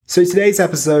So today's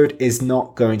episode is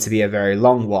not going to be a very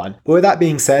long one, but with that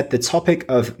being said, the topic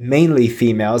of mainly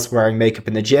females wearing makeup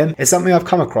in the gym is something I've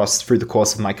come across through the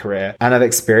course of my career, and I've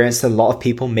experienced a lot of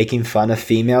people making fun of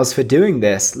females for doing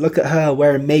this. Look at her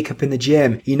wearing makeup in the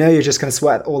gym. You know you're just going to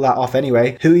sweat all that off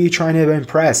anyway. Who are you trying to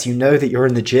impress? You know that you're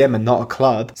in the gym and not a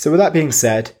club. So with that being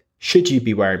said, should you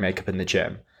be wearing makeup in the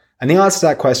gym? And the answer to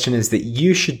that question is that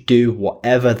you should do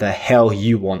whatever the hell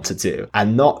you want to do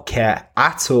and not care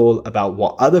at all about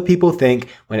what other people think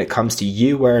when it comes to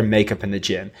you wearing makeup in the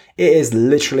gym. It is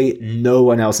literally no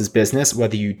one else's business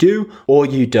whether you do or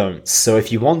you don't. So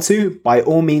if you want to, by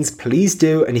all means, please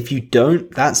do. And if you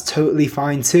don't, that's totally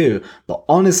fine too. But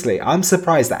honestly, I'm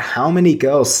surprised at how many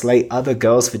girls slate other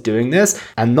girls for doing this,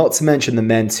 and not to mention the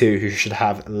men too, who should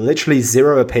have literally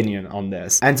zero opinion on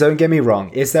this. And don't get me wrong,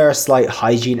 is there a slight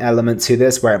hygiene element to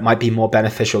this where it might be more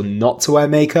beneficial not to wear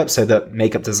makeup so that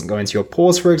makeup doesn't go into your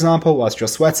pores, for example, whilst you're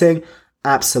sweating?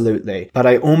 Absolutely. But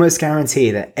I almost guarantee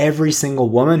that every single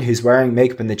woman who's wearing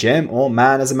makeup in the gym, or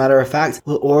man as a matter of fact,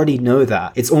 will already know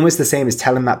that. It's almost the same as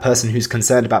telling that person who's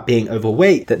concerned about being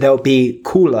overweight that they'll be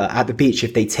cooler at the beach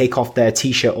if they take off their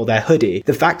t-shirt or their hoodie.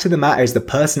 The fact of the matter is the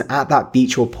person at that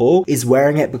beach or pool is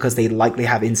wearing it because they likely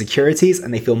have insecurities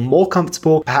and they feel more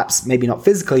comfortable, perhaps maybe not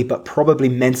physically, but probably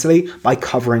mentally, by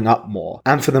covering up more.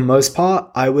 And for the most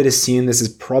part, I would assume this is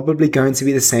probably going to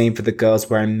be the same for the girls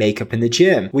wearing makeup in the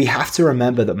gym. We have to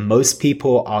remember that most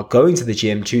people are going to the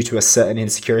gym due to a certain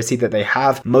insecurity that they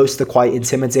have. Most are quite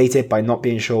intimidated by not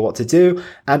being sure what to do,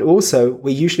 and also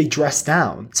we're usually dressed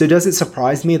down. So does it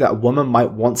surprise me that a woman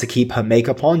might want to keep her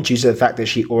makeup on due to the fact that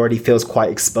she already feels quite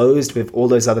exposed with all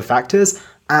those other factors?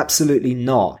 Absolutely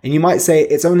not. And you might say,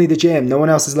 it's only the gym, no one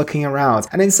else is looking around.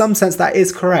 And in some sense, that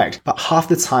is correct. But half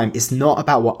the time, it's not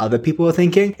about what other people are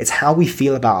thinking, it's how we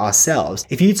feel about ourselves.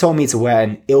 If you told me to wear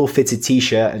an ill-fitted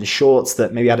t-shirt and shorts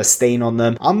that maybe had a stain on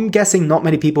them, I'm guessing not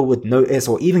many people would notice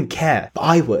or even care, but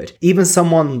I would. Even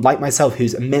someone like myself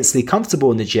who's immensely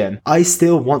comfortable in the gym, I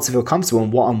still want to feel comfortable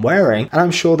in what I'm wearing, and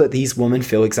I'm sure that these women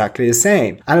feel exactly the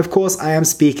same. And of course, I am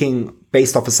speaking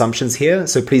based off assumptions here,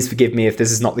 so please forgive me if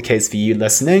this is not the case for you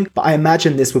listening, but I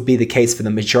imagine this would be the case for the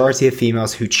majority of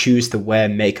females who choose to wear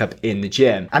makeup in the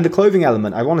gym. And the clothing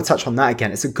element, I want to touch on that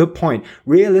again. It's a good point.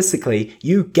 Realistically,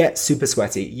 you get super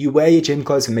sweaty. You wear your gym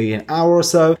clothes for maybe an hour or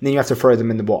so, and then you have to throw them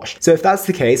in the wash. So if that's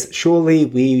the case, surely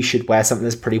we should wear something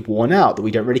that's pretty worn out, that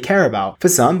we don't really care about. For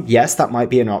some, yes, that might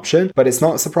be an option, but it's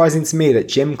not surprising to me that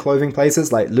gym clothing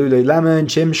places like Lululemon,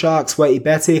 Gymshark, Sweaty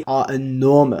Betty are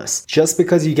enormous. Just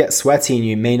because you get sweaty and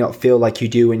you may not feel like you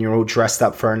do when you're all dressed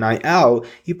up for a night out,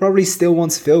 you probably still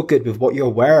want to feel good with what you're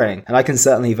wearing, and I can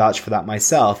certainly vouch for that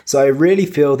myself. So I really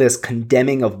feel this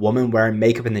condemning of women wearing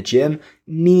makeup in the gym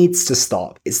needs to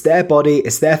stop. It's their body,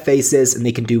 it's their faces, and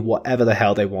they can do whatever the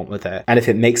hell they want with it. And if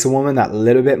it makes a woman that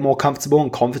little bit more comfortable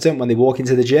and confident when they walk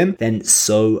into the gym, then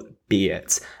so be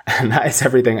it. And that is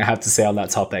everything I have to say on that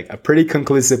topic. A pretty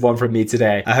conclusive one from me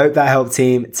today. I hope that helped,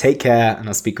 team. Take care, and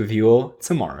I'll speak with you all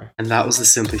tomorrow. And that was the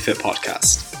Simply Fit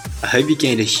podcast. I hope you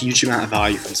gained a huge amount of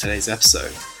value from today's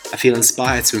episode. I feel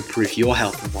inspired to improve your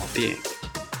health and well-being.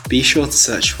 Be sure to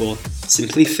search for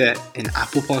Simply Fit in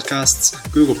Apple Podcasts,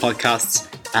 Google Podcasts,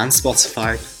 and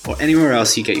Spotify, or anywhere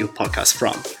else you get your podcast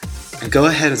from. And go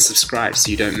ahead and subscribe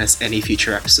so you don't miss any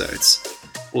future episodes.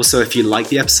 Also, if you like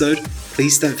the episode,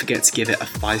 please don't forget to give it a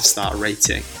 5-star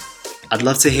rating. I'd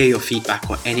love to hear your feedback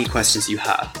or any questions you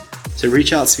have. So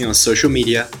reach out to me on social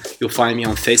media. You'll find me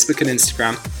on Facebook and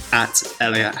Instagram at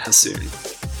Elliot Hassoun.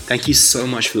 Thank you so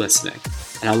much for listening,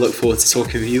 and I look forward to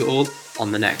talking with you all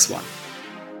on the next one.